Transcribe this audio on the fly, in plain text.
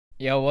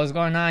Yo, what's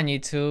going on,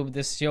 YouTube?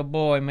 This is your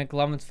boy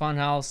McLovin's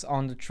Funhouse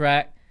on the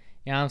track.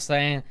 You know what I'm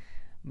saying?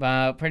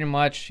 But pretty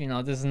much,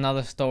 this is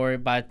another story.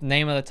 By the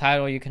name of the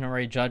title, you can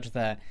already judge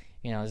that.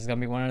 This is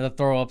gonna be one of the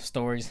throw-up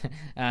stories.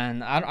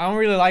 And I don't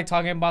really like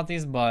talking about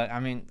these, but I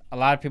mean, a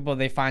lot of people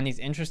they find these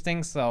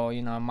interesting. So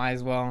I might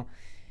as well,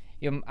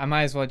 I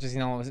might as well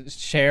just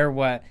share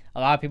what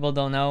a lot of people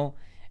don't know.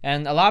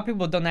 And a lot of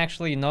people don't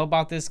actually know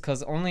about this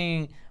because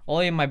only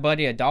my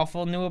buddy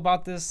Adolfo knew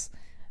about this.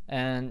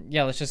 And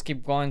yeah, let's just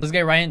keep going. Let's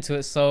get right into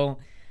it. So,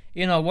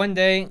 one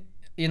day,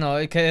 it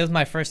was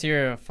my first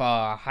year of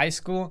high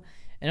school,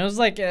 and it was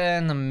like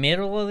in the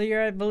middle of the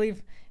year, I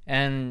believe.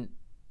 And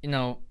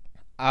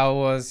I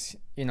was,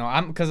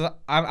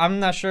 I'm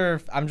not sure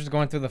if I'm just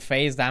going through the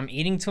phase that I'm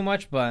eating too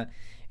much, but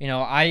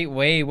I eat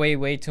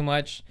way too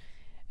much.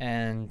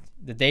 And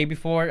the day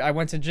before I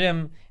went to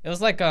gym, it was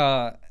like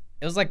a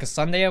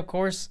Sunday, of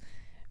course,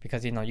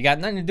 because you got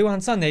nothing to do on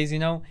Sundays,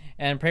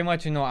 and pretty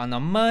much on a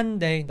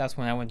Monday that's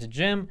when I went to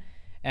gym.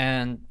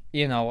 And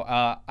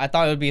I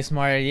thought it would be a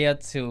smart idea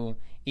to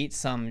eat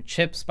some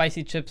chips,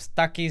 spicy chips,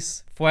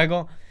 takis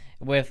fuego,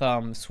 with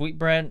sweet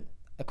bread,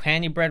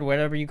 candy bread,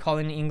 whatever you call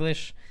it in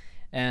English.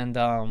 And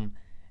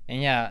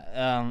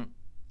yeah,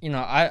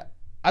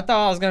 I thought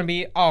I was gonna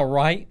be all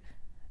right,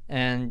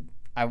 and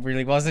I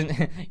really wasn't.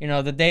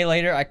 The day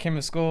later I came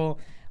to school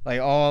like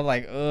all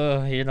like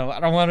I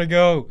don't want to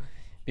go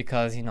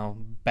because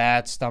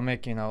bad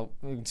stomach,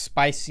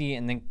 spicy,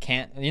 and then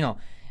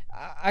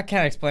I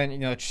can't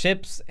explain.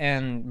 Chips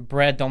and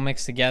bread don't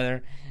mix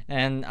together,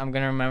 and I'm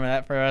gonna remember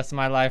that for the rest of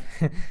my life.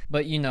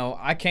 But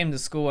I came to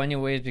school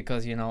anyways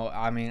because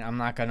I mean, I'm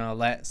not gonna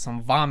let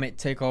some vomit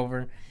take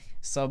over.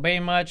 So pretty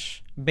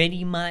much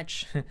pretty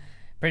much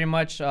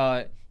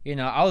I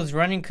was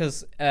running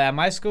because at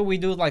my school we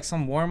do like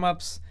some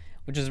warm-ups,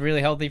 which is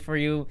really healthy for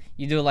you.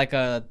 You do like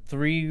a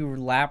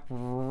 3-lap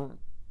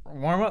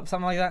warm up,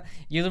 something like that.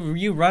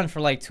 You run for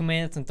like 2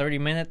 minutes and 30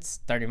 minutes.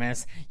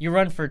 You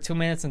run for 2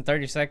 minutes and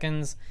 30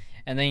 seconds,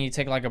 and then you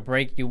take like a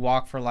break. You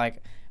walk for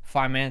like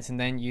 5 minutes, and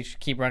then you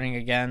keep running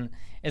again.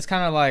 It's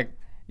kind of like,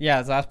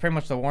 yeah, so that's pretty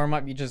much the warm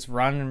up. You just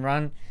run and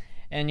run,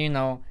 and it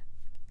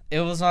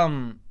was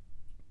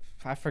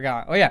I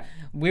forgot. Oh yeah,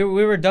 we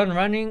were done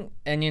running,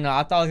 and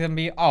I thought it was gonna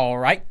be all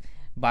right,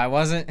 but I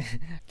wasn't.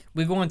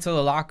 We go into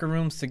the locker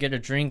rooms to get a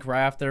drink right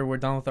after we're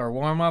done with our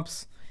warm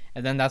ups.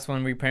 And then that's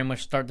when we pretty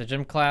much start the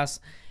gym class.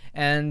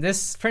 And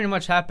this pretty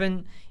much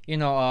happened,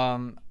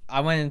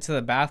 I went into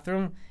the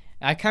bathroom.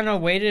 I kind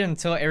of waited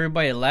until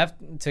everybody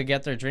left to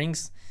get their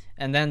drinks.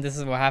 And then this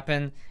is what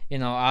happened.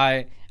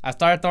 I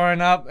started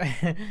throwing up.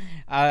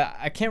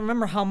 I can't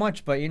remember how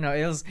much, but it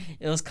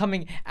was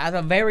coming at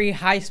a very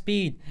high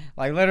speed.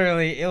 Like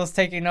literally it was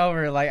taking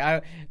over.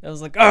 Like it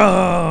was like,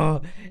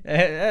 oh,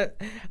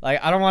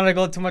 like I don't want to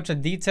go too much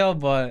in detail,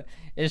 but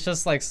it's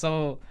just like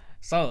so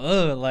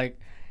like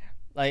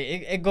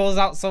it goes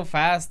out so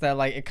fast that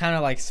like it kind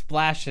of like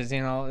splashes,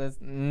 it's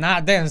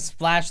not then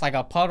splash like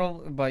a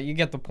puddle, but you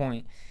get the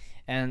point.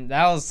 And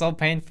that was so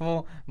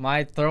painful.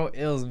 My throat,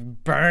 it was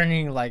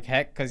burning like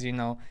heck because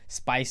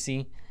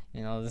spicy,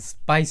 the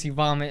spicy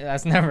vomit,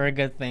 that's never a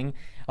good thing.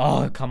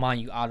 Oh, come on,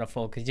 you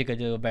autofocus, you could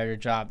do a better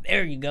job.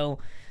 There you go.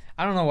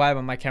 I don't know why,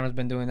 but my camera's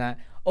been doing that.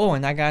 Oh,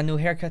 and I got a new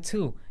haircut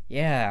too.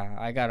 Yeah,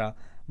 I got a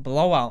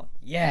blowout,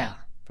 yeah,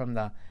 from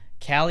the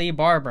Cali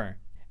barber.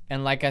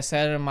 And like I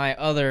said in my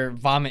other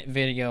vomit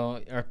video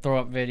or throw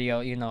up video,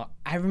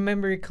 I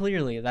remember it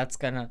clearly. That's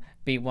gonna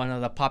be one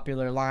of the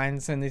popular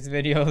lines in these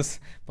videos.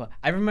 But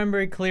I remember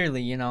it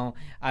clearly, when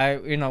I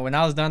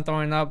was done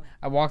throwing up,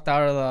 I walked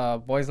out of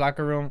the boys'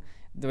 locker room,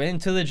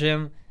 into the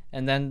gym,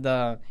 and then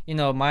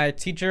my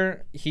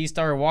teacher, he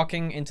started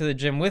walking into the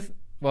gym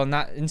well,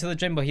 not into the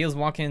gym, but he was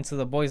walking into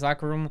the boys'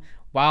 locker room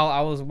while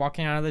I was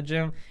walking out of the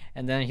gym.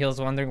 And then he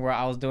was wondering what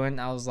I was doing.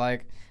 I was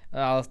like,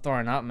 I was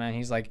throwing up, man.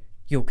 He's like,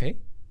 "You okay?"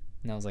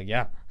 And I was like,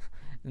 yeah.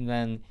 And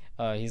then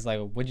he's like,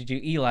 what did you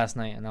eat last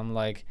night? And I'm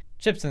like,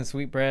 chips and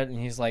sweetbread. And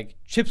he's like,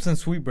 chips and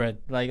sweetbread.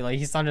 Like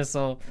he sounded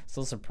so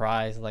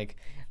surprised. Like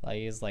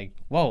he's like,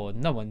 whoa,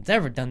 no one's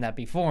ever done that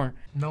before.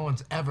 No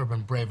one's ever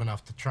been brave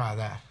enough to try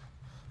that.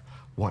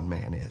 One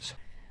man is.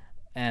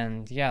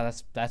 And yeah,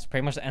 that's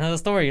pretty much the end of the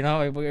story.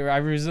 I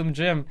resumed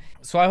gym.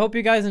 So I hope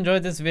you guys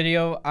enjoyed this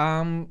video.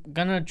 I'm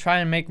gonna try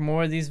and make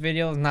more of these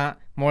videos, not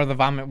more of the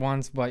vomit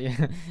ones, but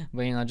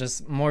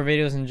just more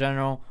videos in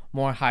general,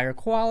 more higher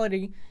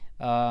quality.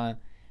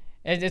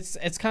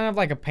 It's kind of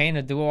like a pain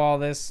to do all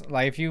this.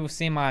 Like if you've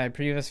seen my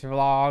previous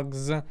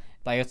vlogs,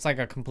 like it's like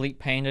a complete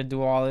pain to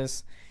do all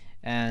this.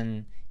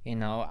 And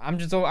I'm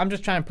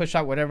just trying to push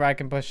out whatever I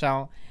can push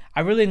out. I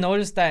really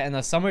noticed that in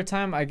the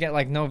summertime I get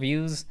like no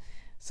views.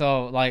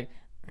 So like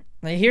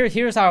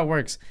here's how it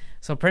works.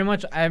 So pretty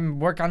much I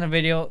work on a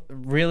video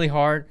really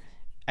hard,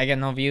 I get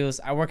no views.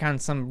 I work on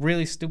some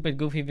really stupid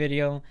goofy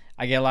video,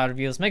 I get a lot of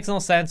views. Makes no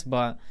sense,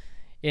 but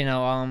I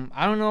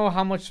don't know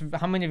how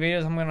many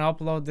videos I'm gonna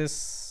upload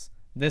this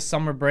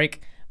summer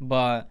break,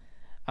 but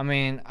I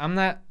mean I'm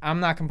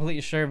not completely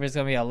sure if it's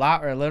gonna be a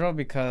lot or a little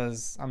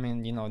because I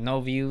mean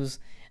no views,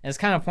 And it's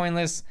kind of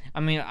pointless. I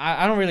mean,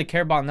 I don't really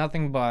care about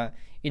nothing, but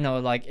you know,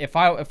 like if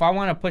I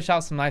want to push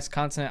out some nice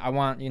content, I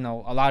want, you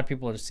know, a lot of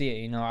people to see it.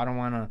 You know, I don't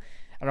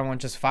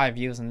want just 5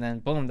 views and then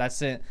boom,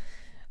 that's it.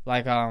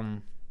 Like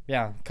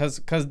yeah, cause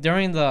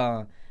during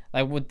the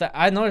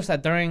I noticed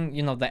that during,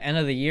 you know, the end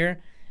of the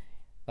year,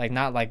 like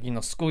not like, you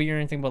know, school year or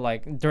anything, but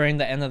like during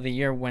the end of the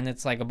year when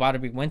it's like about to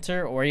be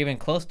winter or even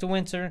close to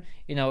winter,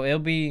 you know,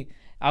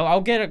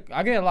 I'll get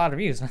a lot of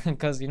views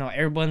because, you know,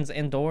 everyone's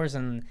indoors,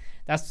 and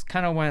that's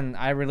kind of when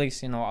I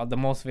release, you know, the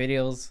most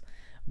videos.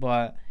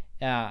 But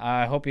yeah,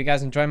 I hope you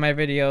guys enjoy my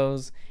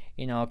videos.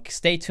 You know,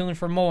 stay tuned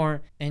for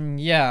more, and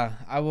yeah,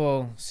 I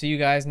will see you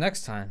guys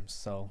next time.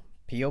 So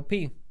POP,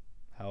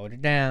 hold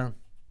it down.